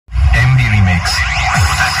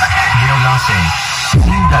হচ্ছে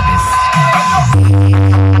জিন্দাদেশ।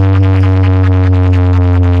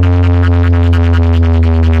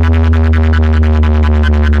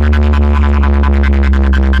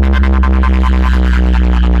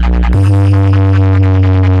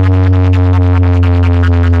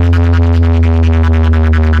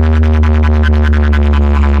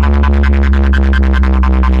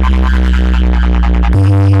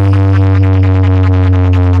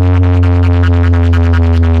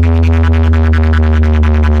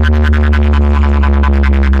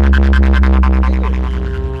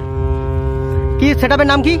 সেটআপের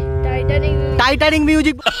নাম কি? Titanic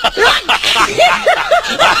music.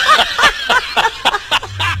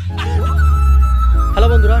 হ্যালো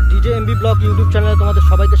বন্ধুরা, ডিজে এমবি ব্লগ ইউটিউব চ্যানেলে তোমাদের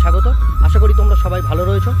সবাইকে স্বাগত। আশা করি তোমরা সবাই ভালো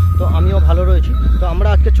রয়েছো। তো আমিও ভালো রয়েছি। তো আমরা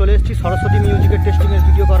আজকে চলে এসেছি সরস্বতী মিউজিকের টেস্টিংয়ের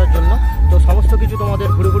ভিডিও করার জন্য। তো সমস্ত কিছু তোমাদের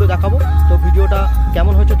ঘুরে ঘুরে দেখাবো। তো ভিডিওটা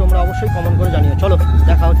কেমন হয়েছে তোমরা অবশ্যই কমেন্ট করে জানিও। চলো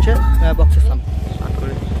দেখা হচ্ছে বক্সের সামনে।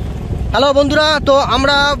 হ্যালো বন্ধুরা, তো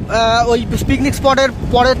আমরা ওই পিকনিক স্পটের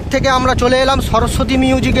পরের থেকে আমরা চলে এলাম সরস্বতী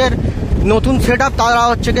মিউজিকের নতুন সেটআপ। তারা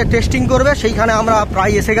হচ্ছে টেস্টিং করবে, সেইখানে আমরা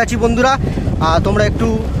প্রায় এসে গেছি বন্ধুরা। তোমরা একটু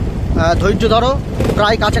ধৈর্য ধরো,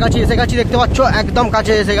 প্রায় কাছাকাছি এসে গেছি। দেখতে পাচ্ছ একদম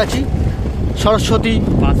কাছে এসে গেছি। সরস্বতী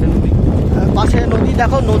পাশে নদী,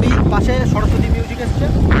 দেখো নদী পাশে সরস্বতী মিউজিক এসছে।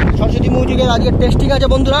 সরস্বতী মিউজিকের আজকে টেস্টিং আছে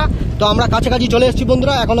বন্ধুরা। তো আমরা কাছাকাছি চলে এসেছি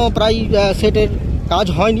বন্ধুরা, এখনও প্রায় সেটের কাজ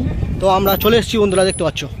হয়নি। তো আমরা চলে এসেছি বন্ধুরা, দেখতে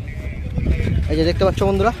পাচ্ছ। এই যে দেখতে পাচ্ছ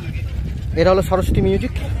বন্ধুরা, এটা হলো সরস্বতী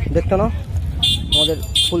মিউজিক। দেখতে নাও, আমাদের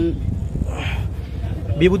ফুল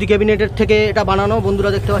বিভূতি ক্যাবিনেটের থেকে এটা বানানো বন্ধুরা।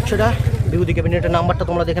 দেখতে পাচ্ছ এটা বিভূতি ক্যাবিনেটের নাম্বারটা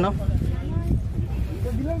তোমরা দেখে নাও।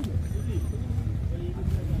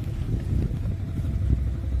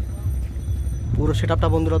 পুরো সেটআপটা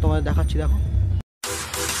বন্ধুরা তোমাদের দেখাচ্ছি, দেখো।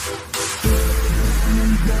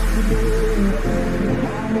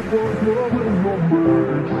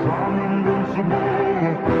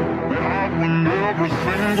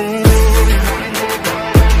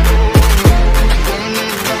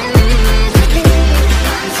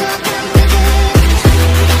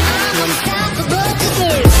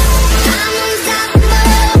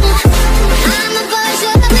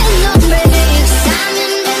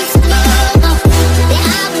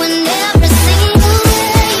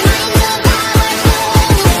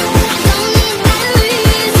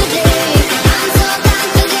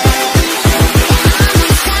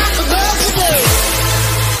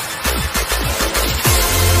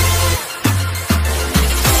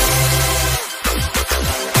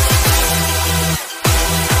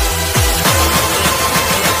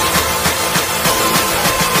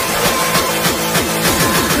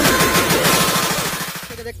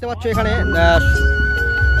 দেখতে পাচ্ছ এখানে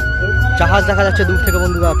জাহাজ দেখা যাচ্ছে দূর থেকে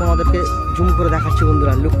বন্ধুরা। তোমাদেরকে জুম করে দেখাচ্ছি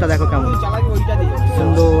বন্ধুরা, লুকটা দেখো কেমন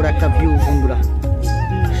সুন্দর একটা ভিউ বন্ধুরা।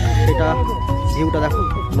 সেটা ভিউটা দেখো,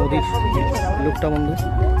 নদীর লুকটা বন্ধু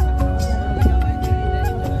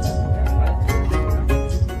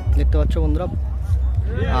দেখতে পাচ্ছ বন্ধুরা।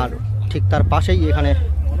 আর ঠিক তার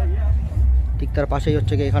পাশেই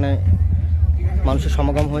হচ্ছে কি এখানে মানুষের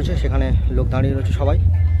সমাগম হয়েছে, সেখানে লোক দাঁড়িয়ে রয়েছে সবাই।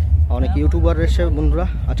 অনেক ইউটিউবার এসে বন্ধুরা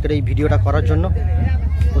আজকের এই ভিডিওটা করার জন্য,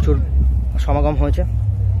 প্রচুর সমাগম হয়েছে।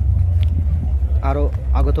 আরও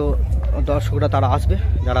আগত দর্শকরা তারা আসবে,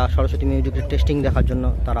 যারা সরস্বতী মিউজিকের টেস্টিং দেখার জন্য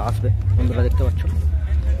তারা আসবে বন্ধুরা, দেখতে পাচ্ছ।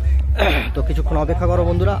 তো কিছুক্ষণ অপেক্ষা করো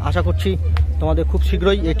বন্ধুরা, আশা করছি তোমাদের খুব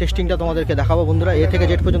শীঘ্রই এই টেস্টিংটা তোমাদেরকে দেখাবো বন্ধুরা। এ থেকে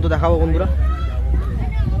জেড পর্যন্ত দেখাবো বন্ধুরা।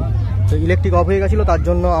 তো ইলেকট্রিক অফ হয়ে গেছিলো, তার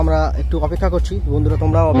জন্য আমরা একটু অপেক্ষা করছি বন্ধুরা।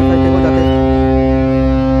 তোমরাও অপেক্ষায় থেকো যাতে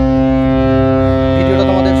ভিডিওটা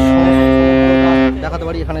তোমাদের দেখাতে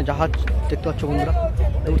পারি। এখানে জাহাজ দেখতে পাচ্ছ বন্ধুরা,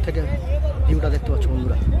 দূর থেকে ভিউটা দেখতে পাচ্ছ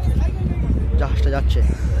বন্ধুরা। জাহাজটা যাচ্ছে,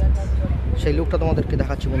 সেই লুকটা তোমাদেরকে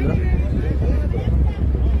দেখাচ্ছি বন্ধুরা।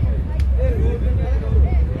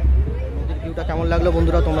 নদীর ভিউটা কেমন লাগলো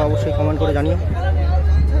বন্ধুরা তোমরা অবশ্যই কমেন্ট করে জানিও।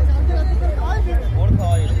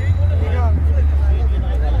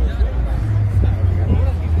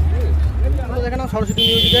 দেখে নাও সরস্বতী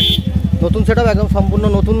মিউজিকের নতুন সেটআপ, একদম সম্পূর্ণ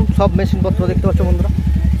নতুন সব মেশিনপত্র দেখতে পাচ্ছ বন্ধুরা।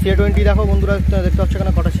 C20 দেখো বন্ধুরা, দেখতে পাচ্ছ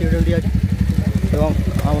এখানে কটা C20 আছে, এবং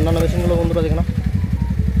অন্যান্য মেশিনগুলো বন্ধুরা দেখে নাও।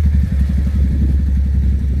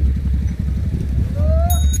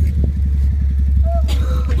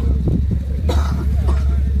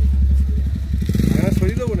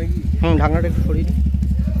 ঢাকনাটা একটু সরিয়ে দিই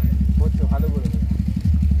ভালো করে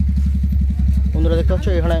বন্ধুরা। দেখতে পাচ্ছ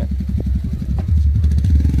এখানে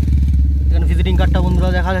ভিজিটিং কার্ডটা বন্ধুরা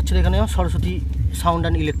দেখা যাচ্ছে। এখানে সরস্বতী সাউন্ড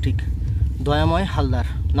অ্যান্ড ইলেকট্রিক, দয়াময় হালদার।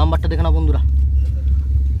 নাম্বারটা দেখে নাও বন্ধুরা।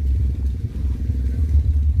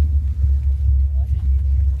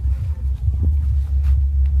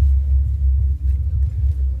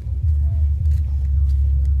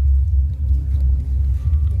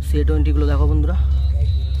 C20 দেখো বন্ধুরা,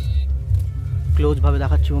 ক্লোজ ভাবে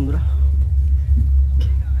দেখাচ্ছি বন্ধুরা।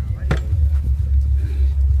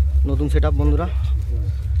 নতুন সেটআপ বন্ধুরা,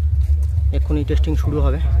 এক্ষুনি টেস্টিং শুরু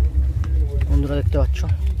হবে বন্ধুরা, দেখতে পাচ্ছ।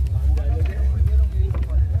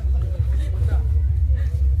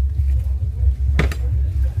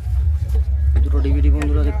 দুটো ডিভিডি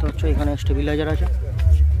বন্ধুরা দেখতে পাচ্ছ, এখানে স্টেবিলাইজার আছে।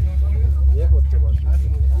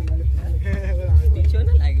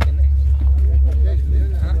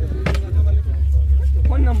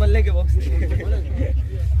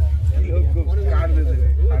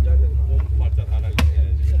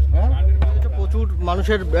 প্রচুর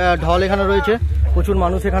মানুষের ঢল এখানে রয়েছে, প্রচুর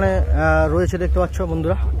মানুষ এখানে রয়েছে দেখতে পাচ্ছ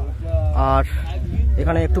বন্ধুরা। আর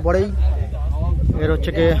এখানে একটু পরেই এর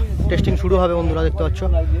হচ্ছে কি টেস্টিং শুরু হবে বন্ধুরা, দেখতে পাচ্ছ।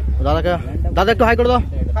 দাদা একটু হাই করে দাও।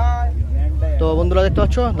 তো বন্ধুরা দেখতে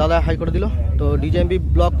পাচ্ছ, দাদা হাই করে দিল। তো ডিজেএমবি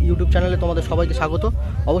ব্লগ ইউটিউব চ্যানেলে তোমাদের সবাইকে স্বাগত।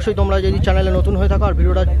 অবশ্যই তোমরা যদি চ্যানেলে নতুন হয়ে থাকো আর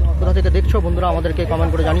ভিডিওটা কোথা থেকে দেখছো বন্ধুরা আমাদেরকে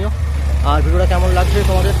কমেন্ট করে জানিও। আর ভিডিওটা কেমন লাগছে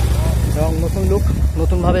তোমাদের, এবং নতুন লুক,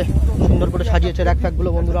 নতুনভাবে সুন্দর করে সাজিয়েছে র্যাক ফ্যাকগুলো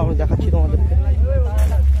বন্ধুরা, আমি দেখাচ্ছি তোমাদেরকে।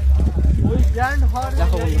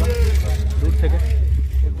 দেখো বন্ধুরা দূর থেকে।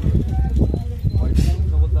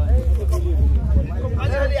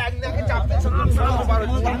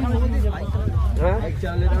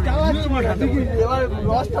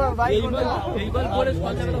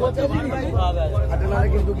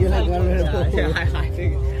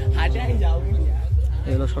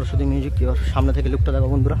 এগুলো সরস্বতী মিউজিক। এবার সামনে থেকে লুকটা দেখো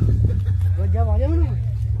বন্ধুরা।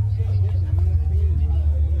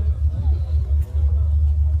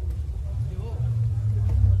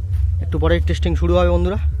 একটু পরে টেস্টিং শুরু হবে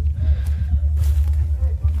বন্ধুরা।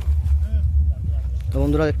 তো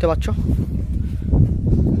বন্ধুরা দেখতে পাচ্ছ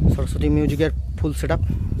সরস্বতী মিউজিকের ফুল সেটআপ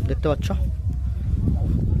দেখতে পাচ্ছ।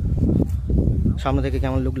 সামনে থেকে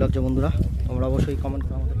কেমন লুক লাগছে বন্ধুরা তোমরা অবশ্যই কমেন্ট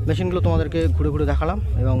করো। মেশিনগুলো তোমাদেরকে ঘুরে ঘুরে দেখালাম,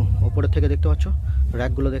 এবং ওপরের থেকে দেখতে পাচ্ছ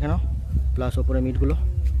র্যাকগুলো দেখে নাও, প্লাস ওপরে মিটগুলো।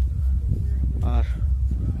 আর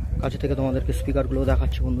কাছে থেকে তোমাদেরকে স্পিকারগুলো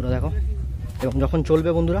দেখাচ্ছি বন্ধুরা, দেখো। এবং যখন চলবে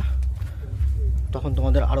বন্ধুরা তখন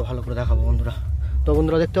তোমাদের আরও ভালো করে দেখাবো বন্ধুরা। তো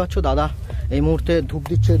বন্ধুরা দেখতে পাচ্ছ দাদা এই মুহূর্তে ধূপ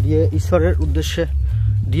দিচ্ছে, দিয়ে ঈশ্বরের উদ্দেশ্যে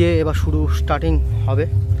দিয়ে এবার শুরু স্টার্টিং হবে।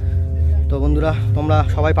 তো বন্ধুরা তোমরা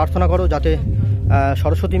সবাই প্রার্থনা করো যাতে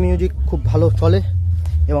সরস্বতী মিউজিক খুব ভালো চলে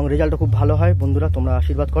এবং রেজাল্টও খুব ভালো হয় বন্ধুরা, তোমরা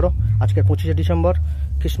আশীর্বাদ করো। আজকের 25শে ডিসেম্বর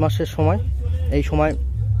ক্রিসমাসের সময়, এই সময়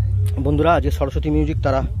বন্ধুরা আজকে সরস্বতী মিউজিক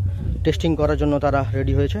তারা টেস্টিং করার জন্য তারা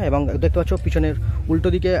রেডি হয়েছে। এবং দেখতে পাচ্ছ পিছনের উল্টো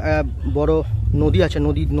দিকে বড় নদী আছে,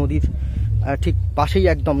 নদীর ঠিক পাশেই,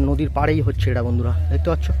 একদম নদীর পাড়েই হচ্ছে এটা বন্ধুরা, দেখতে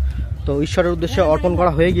পাচ্ছ। তো ঈশ্বরের উদ্দেশ্যে অর্পণ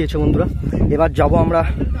করা হয়ে গিয়েছে বন্ধুরা। এবার যাব আমরা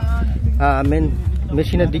মেন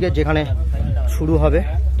মেশিনের দিকে যেখানে শুরু হবে।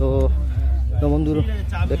 তো বন্ধু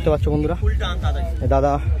দেখতে পাচ্ছ বন্ধুরা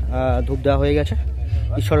দাদা ধূপ দেওয়া হয়ে গেছে,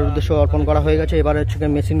 ঈশ্বরের উদ্দেশ্যে অর্পণ করা হয়ে গেছে। এবার হচ্ছে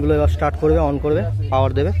মেশিনগুলো এবার স্টার্ট করবে, অন করবে,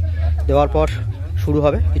 পাওয়ার দেবে, দেওয়ার পর শুরু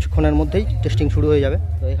হবে। কিছুক্ষণের মধ্যেই টেস্টিং শুরু হয়ে যাবে।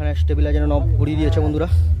 তো এখানে স্টেবিলাইজার নব ঘুরিয়ে দিয়েছে বন্ধুরা।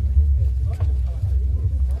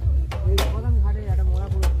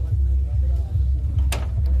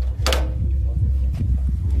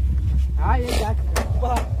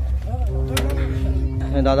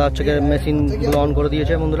 দাদা হচ্ছে মেশিনগুলো অন করে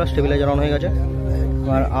দিয়েছে বন্ধুরা, স্টেবিলাইজার অন হয়ে গেছে।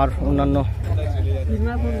 আর অন্যান্য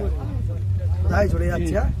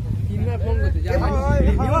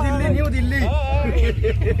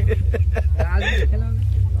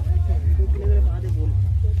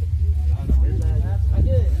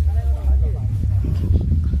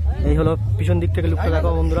এই হলো পিছন দিক থেকে লুকটা দেখো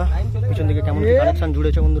বন্ধুরা, পিছন দিকে কেমন কানেকশন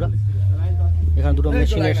জুড়েছে বন্ধুরা। এখানে দুটো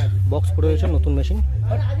মেশিনের বক্স পড়ে রয়েছে, নতুন মেশিন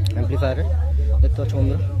অ্যাম্প্লিফায়ারের দেখতে পাচ্ছ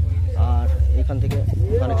বন্ধুরা। আর এইখান থেকে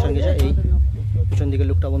কানেকশন গেছে এই পিছন দিকে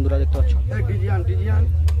লুকটা বন্ধুরা দেখতে পাচ্ছ।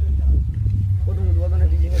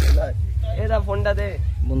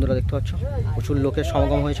 বন্ধুরা দেখতে পাচ্ছ প্রচুর লোকের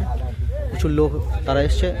সমাগম হয়েছে, প্রচুর লোক তারা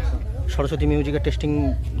এসছে সরস্বতী মিউজিকের টেস্টিং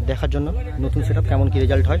দেখার জন্য, নতুন সেটআপ কেমন কি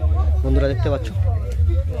রেজাল্ট হয় বন্ধুরা দেখতে পাচ্ছ।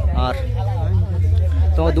 আর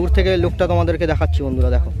তোমার দূর থেকে লুকটা তোমাদেরকে দেখাচ্ছি বন্ধুরা,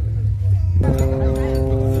 দেখো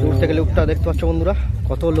দূর থেকে লুকটা দেখতে পাচ্ছ বন্ধুরা,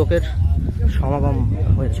 কত লোকের সমাগম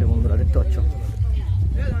হয়েছে বন্ধুরা দেখতে পাচ্ছ।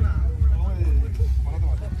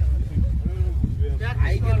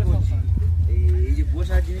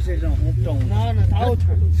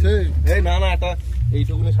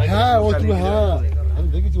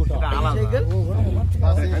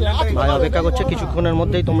 ভাই অপেক্ষা করছে, কিছুক্ষণের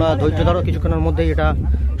মধ্যেই তোমরা ধৈর্য ধরো, কিছুক্ষণের মধ্যেই এটা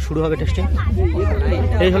শুরু হবে টেস্টিং।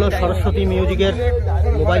 এই হলো সরস্বতী মিউজিকের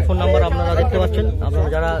মোবাইল ফোন নাম্বার আপনারা দেখতে পাচ্ছেন। আপনারা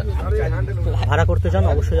যারা ভাড়া করতে চান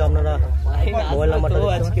অবশ্যই আপনারা মোবাইল নাম্বারটা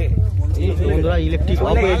আজকে বন্ধুরা ইলেকট্রিক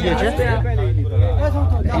অফ হয়ে গিয়েছে,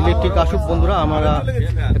 ইলেকট্রিক আসুক বন্ধুরা, আমরা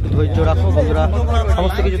একটু ধৈর্য রাখো বন্ধুরা।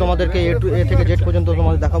 সমস্ত কিছু তোমাদেরকে এ থেকে জেড পর্যন্ত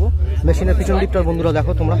তোমাদের দেখাবো। মেশিনের পিছন দিকটা বন্ধুরা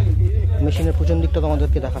দেখো তোমরা, মেশিনের পিছন দিকটা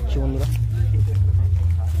তোমাদেরকে দেখাচ্ছি বন্ধুরা।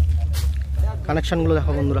 কানেকশানগুলো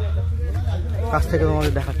দেখো বন্ধুরা, কাছ থেকে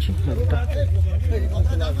তোমাদের দেখাচ্ছি।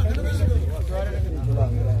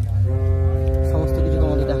 সমস্ত কিছু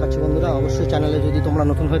তোমাদের দেখাচ্ছি বন্ধুরা। অবশ্যই চ্যানেলে যদি তোমরা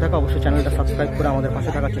নতুন হয়ে থাকো অবশ্যই চ্যানেলটা সাবস্ক্রাইব করে আমাদের পাশে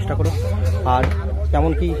থাকার চেষ্টা করো। আর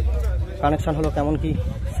কেমন কি কানেকশান হলো, কেমন কি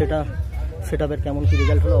সেটআপের কেমন কি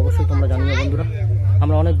রেজাল্ট হলো অবশ্যই তোমরা জানিও বন্ধুরা।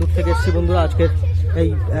 আমরা অনেক দূর থেকে এসেছি বন্ধুরা, আজকের এই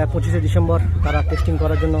 25শে ডিসেম্বর তারা টেস্টিং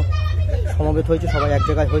করার জন্য সমবেত হয়েছে, সবাই এক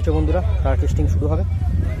জায়গায় হয়েছে বন্ধুরা, তারা টেস্টিং শুরু হবে।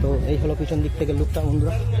 তো এই হলো পিছন দিক থেকে লুকটা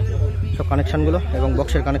বন্ধুরা, সব কানেকশানগুলো এবং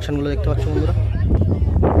বক্সের কানেকশানগুলো দেখতে পাচ্ছ বন্ধুরা।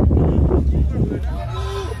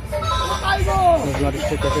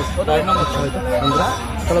 বন্ধুরা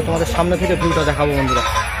চলো তোমাদের সামনে থেকে ভিউটা দেখাবো বন্ধুরা।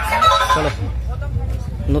 চলো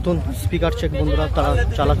নতুন স্পিকার চেক বন্ধুরা তারা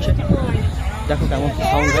চালাচ্ছে, দেখো কেমন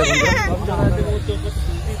সাউন্ড হয় বন্ধুরা।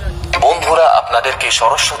 বন্ধুরা আপনাদেরকে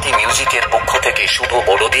সরস্বতী মিউজিকের পক্ষ থেকে শুভ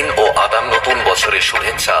বড়দিন ও আগাম নতুন বছরের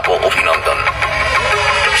শুভেচ্ছা ও অভিনন্দন।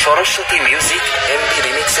 সরস্বতী মিউজিক এমবি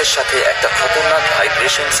রিমিক্সের সাথে একটা খতরনাক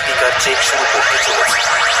ভাইব্রেশন স্পিকার চেক শুরু করতে চলেছে।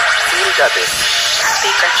 Feel the base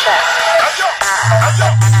speaker check.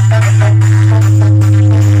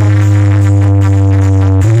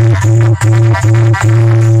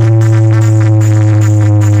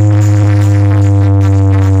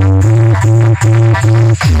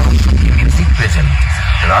 Music present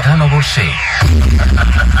Radhanagar से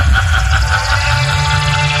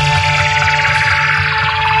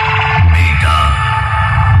बेटा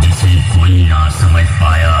जिसे कोई ना समझ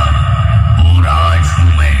पाया और आज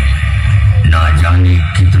हूँ मैं, ना जाने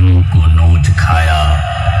कितनों को नोच खाया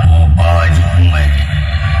वो आज हूँ मैं,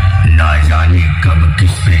 ना जाने कब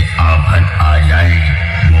किस पे आफत आ जाए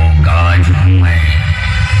वो गाज हूँ मैं,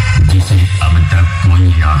 जिसे अब तक कोई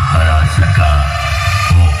ना हरा सका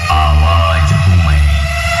वो आवाज हूँ मैं,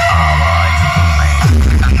 आवाज हूँ मैं।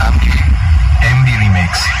 एमडी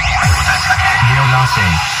रिमिक्स न्यूला से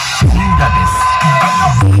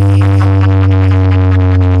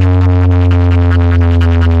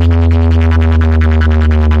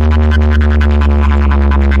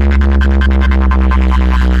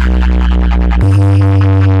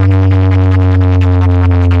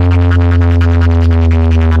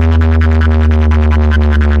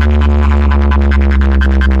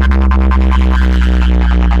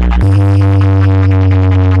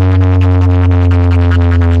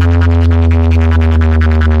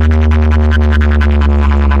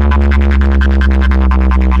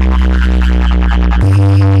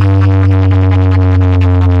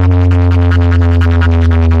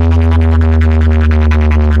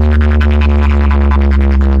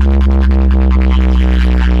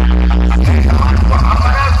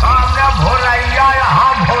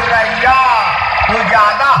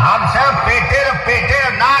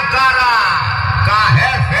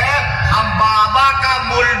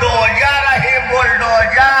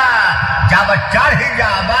चढ़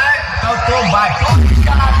जावे तो बाटू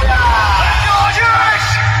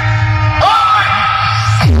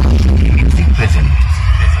म्यूजिक प्रेजेंट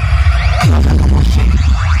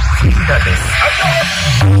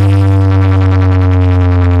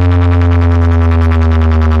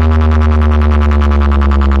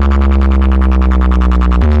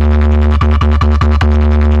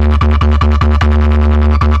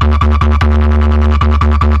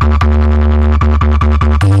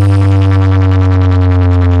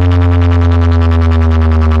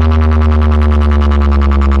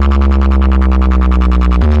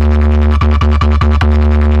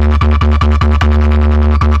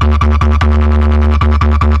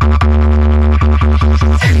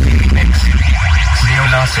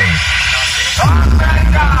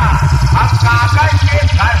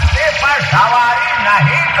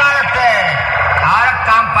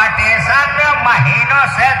महीनों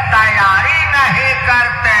से तैयारी नहीं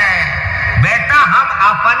करते बेटा, हम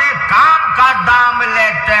अपने काम का दाम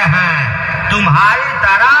लेते हैं, तुम्हारी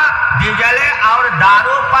तरह डीजल और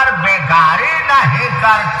दारू पर बेगारी नहीं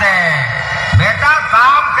करते बेटा,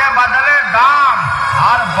 काम के बदले दाम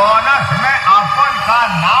और बोनस में अपन का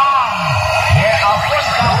नाम, ये अपन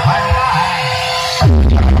का फंडा है।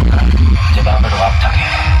 जब आप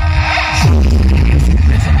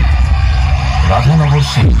राधानगर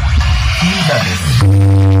से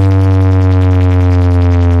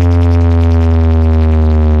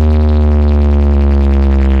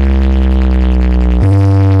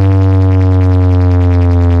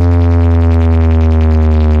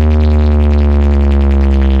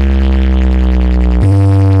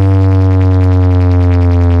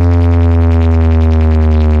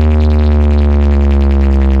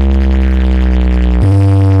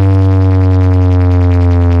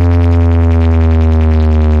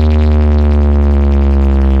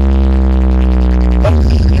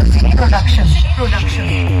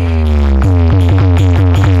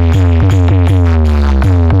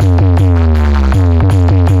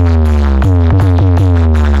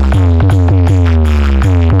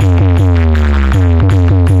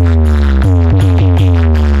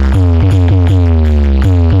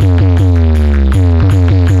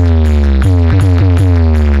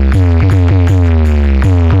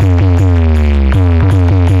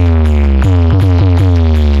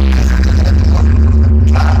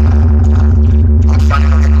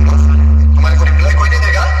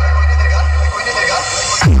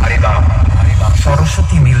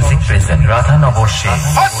Saraswati Music present Radhanagar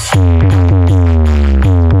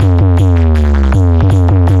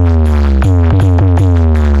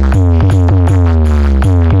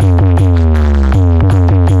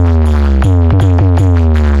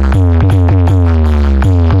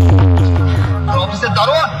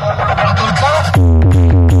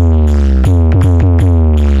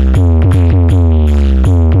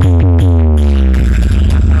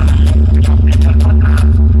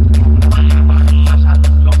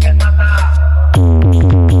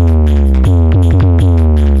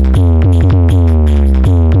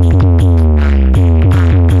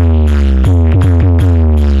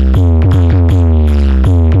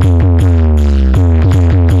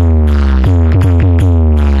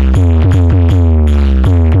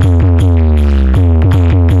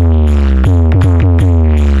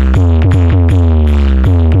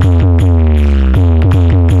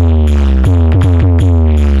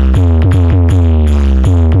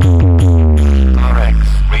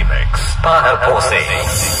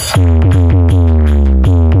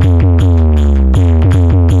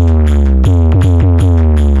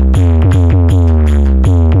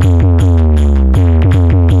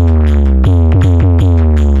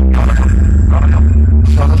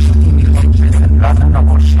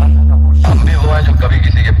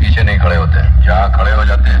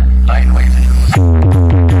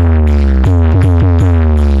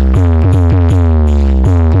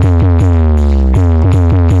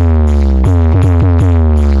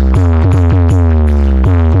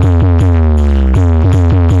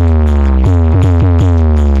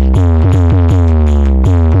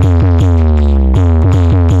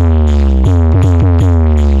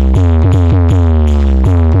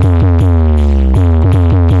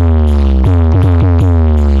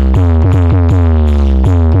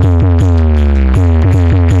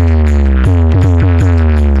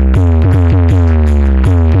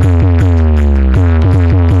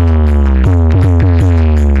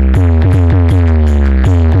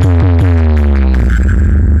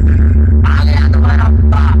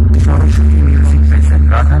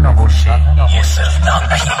ये सिर्फ नाम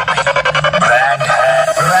नहीं, ब्रांड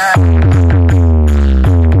है।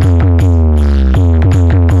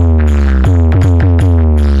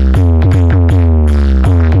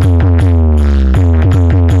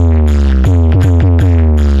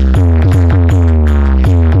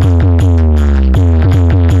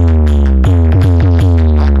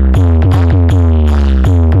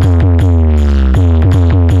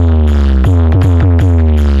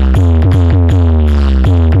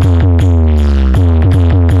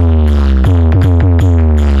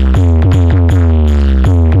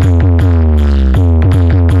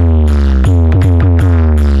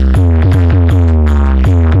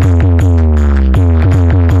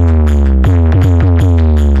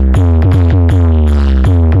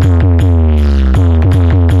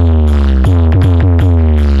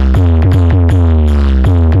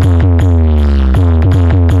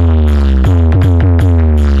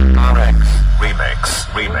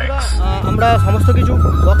 আমরা সমস্ত কিছু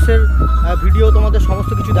বক্সের ভিডিও তোমাদের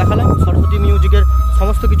সমস্ত কিছু দেখালাম, সরস্বতী মিউজিকের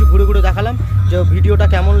সমস্ত কিছু ঘুরে ঘুরে দেখালাম যে ভিডিওটা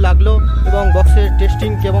কেমন লাগলো এবং বক্সের টেস্টিং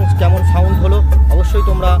এবং কেমন সাউন্ড হলো অবশ্যই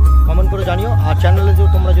তোমরা কমেন্ট করে জানিও। আর চ্যানেলে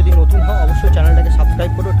তোমরা যদি নতুন হও অবশ্যই চ্যানেলটাকে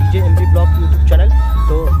সাবস্ক্রাইব করো, DJ MB blog YouTube channel.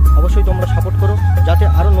 তো অবশ্যই তোমরা সাপোর্ট করো যাতে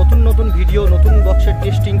আরও নতুন নতুন ভিডিও, নতুন বক্সের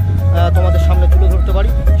টেস্টিং তোমাদের সামনে তুলে ধরতে পারি,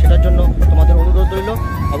 সেটার জন্য তোমাদের অনুরোধ রইল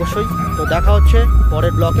অবশ্যই। তো দেখা হচ্ছে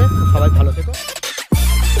পরের ব্লগে, সবাই ভালো থেকো।